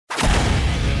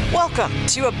Welcome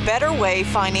to A Better Way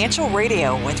Financial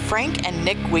Radio with Frank and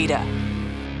Nick Guida.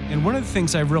 And one of the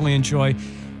things I really enjoy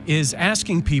is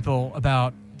asking people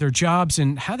about their jobs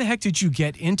and how the heck did you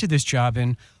get into this job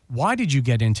and why did you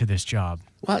get into this job?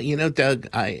 Well, Doug,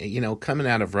 coming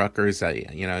out of Rutgers,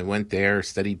 I went there,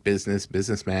 studied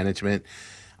business management.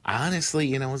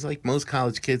 Honestly, it was like most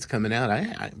college kids coming out.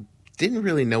 I didn't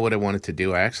really know what I wanted to do.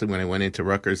 When I went into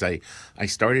Rutgers, I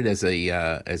started as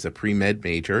a pre-med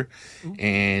major,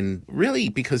 and really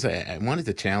because I wanted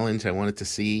to challenge. I wanted to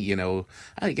see,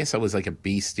 I guess I was like a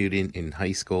B student in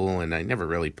high school, and I never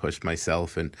really pushed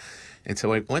myself, and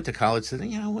so I went to college and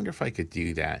said, I wonder if I could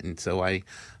do that. And so I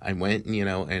went,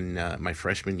 and my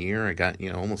freshman year I got,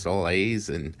 almost all A's,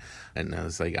 and I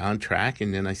was like on track.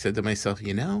 And then I said to myself,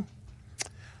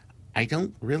 I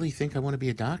don't really think I want to be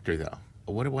a doctor though.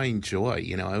 What do I enjoy?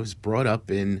 I was brought up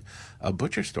in a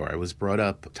butcher store. I was brought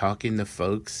up talking to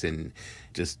folks and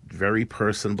just very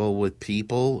personable with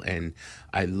people. And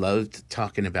I loved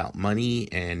talking about money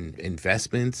and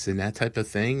investments and that type of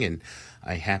thing. And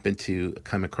I happened to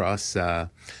come across a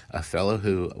fellow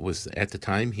who was, at the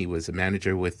time, he was a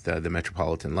manager with the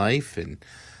Metropolitan Life. And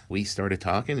we started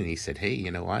talking and he said, hey,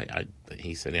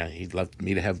 he said he'd love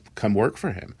me to come work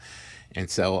for him. And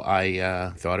so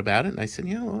I thought about it and I said,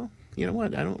 well, you know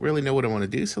what? I don't really know what I want to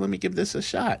do, so let me give this a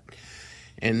shot.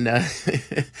 And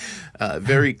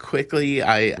very quickly,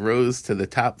 I rose to the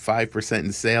top 5%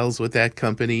 in sales with that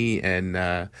company, and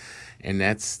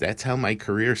that's how my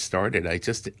career started. I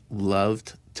just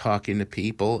loved talking to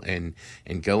people and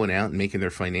going out and making their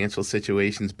financial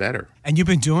situations better. And you've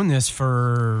been doing this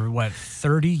for,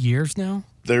 30 years now?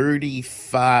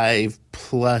 35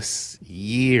 plus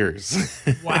years.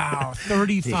 Wow,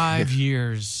 35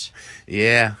 years.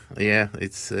 Yeah.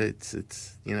 It's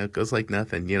it goes like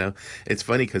nothing. It's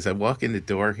funny because I walk in the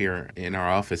door here in our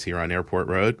office here on Airport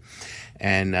Road,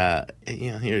 and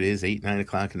here it is, 8, 9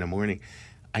 o'clock in the morning.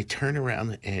 I turn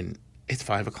around and it's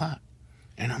 5 o'clock,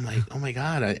 and I'm like, oh my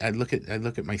God! I look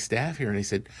at my staff here and I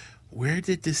said, where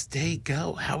did this day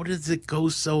go? How does it go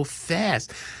so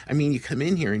fast? I mean, you come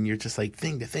in here and you're just like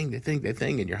thing to thing,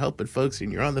 and you're helping folks and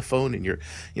you're on the phone and you're,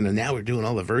 now we're doing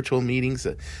all the virtual meetings,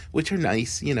 which are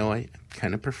nice. I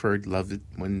kind of loved it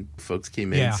when folks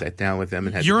came in and sat down with them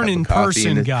and had You're a cup an of coffee.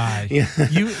 in-person guy. Yeah.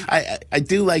 I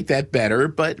do like that better,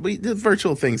 but the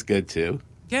virtual thing's good too.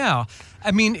 Yeah.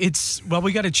 I mean,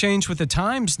 we got to change with the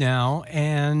times now,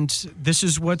 and this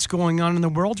is what's going on in the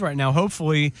world right now.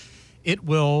 Hopefully it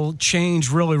will change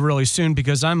really, really soon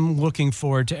because I'm looking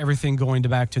forward to everything going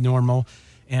back to normal.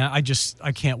 And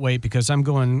I can't wait because I'm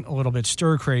going a little bit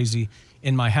stir crazy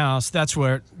in my house. That's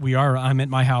where we are. I'm at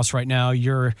my house right now.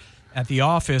 You're at the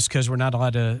office because we're not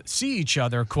allowed to see each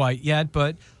other quite yet,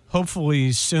 but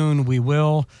hopefully soon we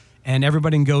will. And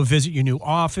everybody can go visit your new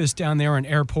office down there on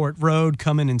Airport Road,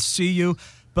 come in and see you.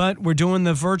 But we're doing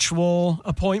the virtual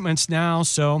appointments now,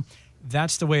 so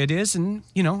that's the way it is. And,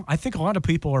 I think a lot of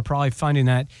people are probably finding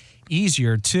that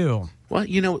easier too. Well,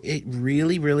 it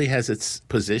really, really has its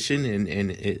position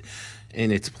in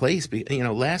its place.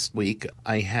 Last week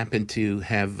I happened to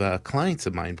have clients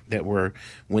of mine that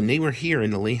when they were here in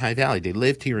the Lehigh Valley, they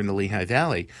lived here in the Lehigh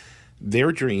Valley,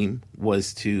 their dream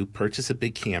was to purchase a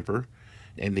big camper.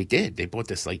 And they did. They bought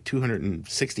this like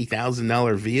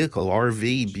 $260,000 vehicle,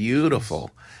 RV,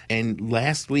 beautiful. And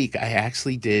last week, I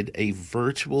actually did a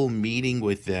virtual meeting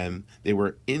with them. They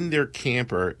were in their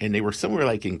camper, and they were somewhere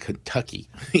like in Kentucky.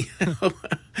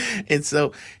 And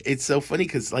so it's so funny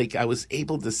because I was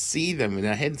able to see them, and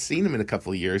I hadn't seen them in a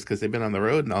couple of years because they've been on the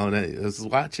road and all. And I was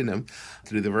watching them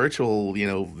through the virtual,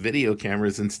 video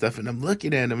cameras and stuff. And I'm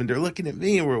looking at them, and they're looking at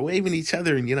me, and we're waving each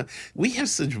other. And we have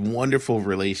such wonderful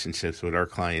relationships with our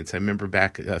clients. I remember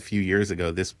back a few years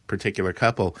ago, this particular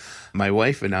couple, my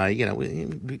wife and I,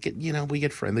 we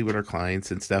get friendly with our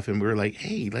clients and stuff, and we were like,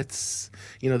 hey, let's,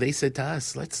 they said to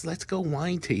us, let's go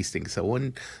wine tasting. So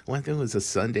one thing was a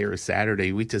Sunday or a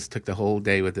Saturday, we just took the whole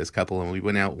day with this couple, and we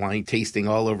went out wine tasting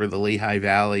all over the Lehigh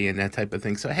Valley and that type of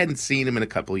thing. So I hadn't seen them in a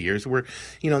couple of years. We're,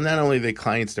 not only are they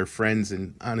clients, they're friends,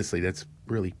 and honestly, that's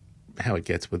really how it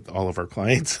gets with all of our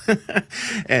clients.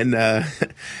 And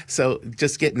so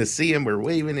just getting to see them, we're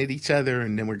waving at each other,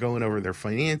 and then we're going over their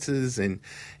finances, and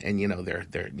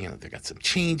they got some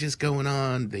changes going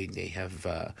on. They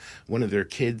have one of their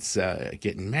kids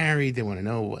getting married. They want to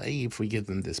know, hey, if we give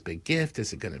them this big gift,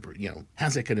 is it going to,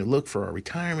 how's it going to look for our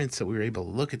retirement? So we were able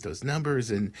to look at those numbers,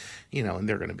 and and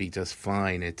they're going to be just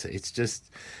fine. It's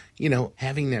just,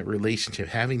 having that relationship,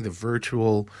 having the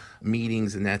virtual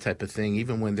meetings and that type of thing,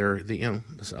 even when they're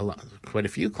quite a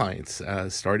few clients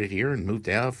started here and moved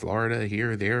out, Florida,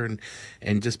 here, there,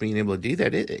 and just being able to do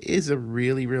that, it is a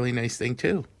really, really nice thing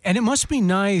too. And it must be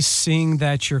nice seeing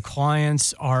that your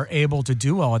clients are able to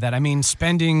do all of that. I mean,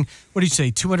 spending, what do you say,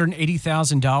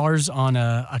 $280,000 on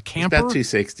a camper? About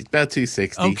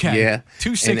 $260. Okay. Yeah.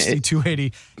 $260,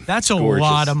 $280. That's a gorgeous.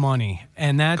 lot of money.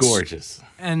 And that's gorgeous.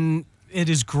 And it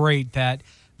is great that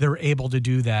they're able to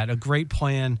do that. A great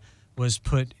plan was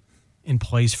put in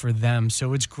place for them.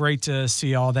 So it's great to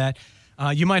see all that.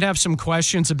 You might have some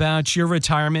questions about your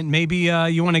retirement. Maybe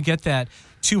you want to get that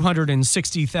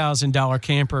 $260,000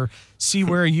 camper, see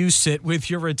where you sit with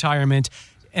your retirement.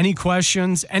 Any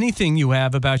questions, anything you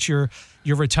have about your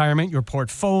retirement, your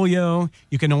portfolio,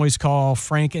 you can always call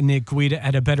Frank and Nick Guida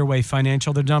at A Better Way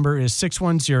Financial. The number is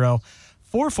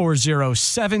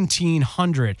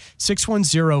 610-440-1700,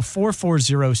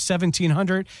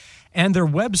 610-440-1700. And their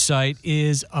website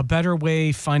is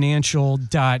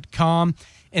abetterwayfinancial.com.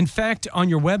 In fact, on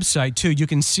your website, too, you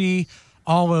can see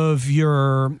all of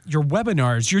your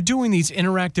webinars. You're doing these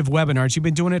interactive webinars. You've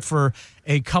been doing it for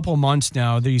a couple months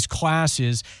now, these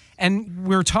classes. And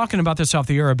we're talking about this off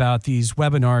the air about these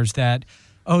webinars that,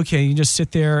 okay, you just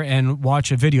sit there and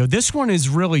watch a video. This one is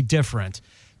really different.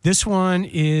 This one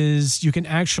is you can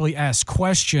actually ask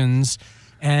questions,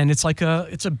 and it's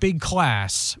a big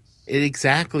class. It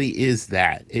exactly is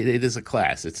that. It is a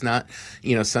class. It's not,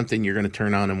 something you're going to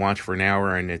turn on and watch for an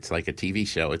hour and it's like a TV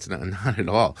show. It's not at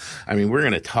all. I mean, we're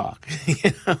going to talk.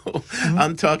 Mm-hmm.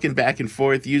 I'm talking back and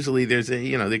forth. Usually there's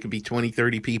there could be 20,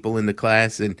 30 people in the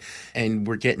class and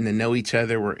we're getting to know each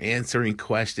other. We're answering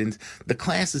questions. The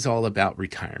class is all about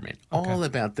retirement, all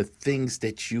about the things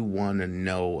that you want to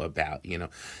know about,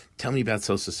 Tell me about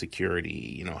Social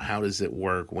Security. How does it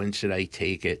work? When should I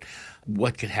take it?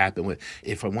 What could happen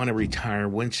if I want to retire?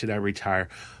 When should I retire?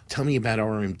 Tell me about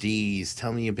RMDs.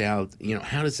 Tell me about,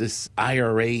 how does this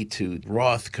IRA to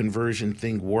Roth conversion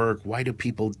thing work? Why do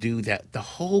people do that? The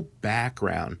whole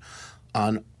background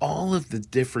on all of the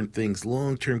different things,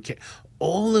 long-term care,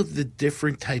 all of the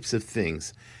different types of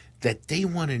things that they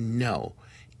want to know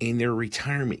in their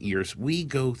retirement years, we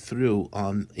go through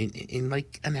in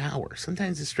like an hour.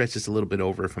 Sometimes it stretches a little bit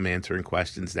over if I'm answering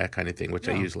questions, that kind of thing, which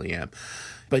I usually am.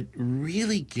 But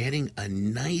really getting a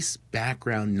nice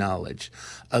background knowledge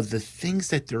of the things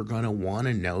that they're going to want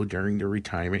to know during their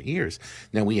retirement years.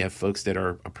 Now, we have folks that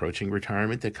are approaching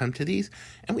retirement that come to these,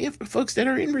 and we have folks that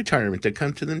are in retirement that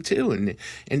come to them too, and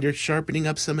they're sharpening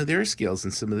up some of their skills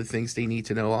and some of the things they need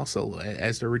to know also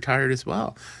as they're retired as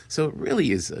well. So it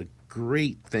really is a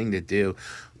great thing to do.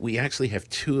 We actually have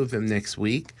 2 of them next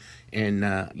week, and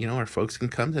our folks can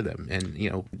come to them,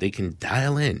 and they can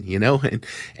dial in,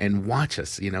 and watch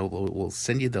us. We'll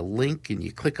send you the link, and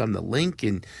you click on the link,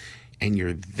 and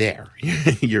you're there.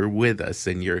 You're with us,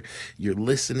 and you're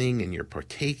listening, and you're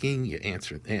partaking. You're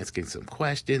asking some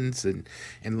questions, and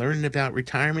learning about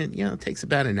retirement. It takes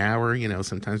about an hour.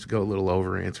 Sometimes we go a little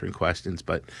over answering questions,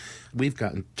 but we've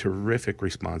gotten terrific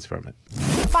response from it.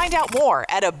 Find out more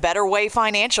at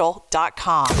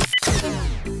abetterwayfinancial.com.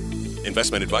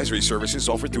 Investment advisory services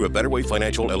offered through A Better Way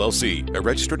Financial, LLC, a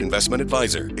registered investment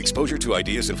advisor. Exposure to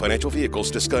ideas and financial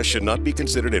vehicles discussed should not be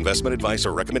considered investment advice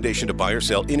or recommendation to buy or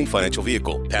sell any financial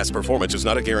vehicle. Past performance is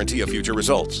not a guarantee of future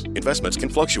results. Investments can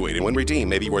fluctuate and when redeemed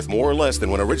may be worth more or less than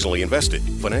when originally invested.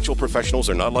 Financial professionals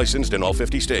are not licensed in all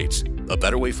 50 states. A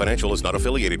Better Way Financial is not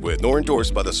affiliated with nor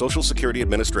endorsed by the Social Security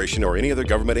Administration or any other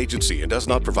government agency and does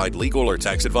not provide legal or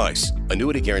tax advice.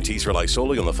 Annuity guarantees rely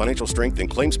solely on the financial strength and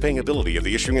claims-paying ability of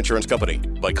the issuing insurance company.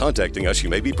 By contacting us, you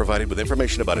may be provided with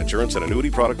information about insurance and annuity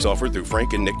products offered through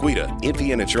Frank and Nick Guida,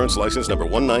 NPN Insurance License number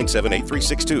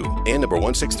 1978362 and number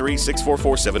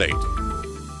 163-64478.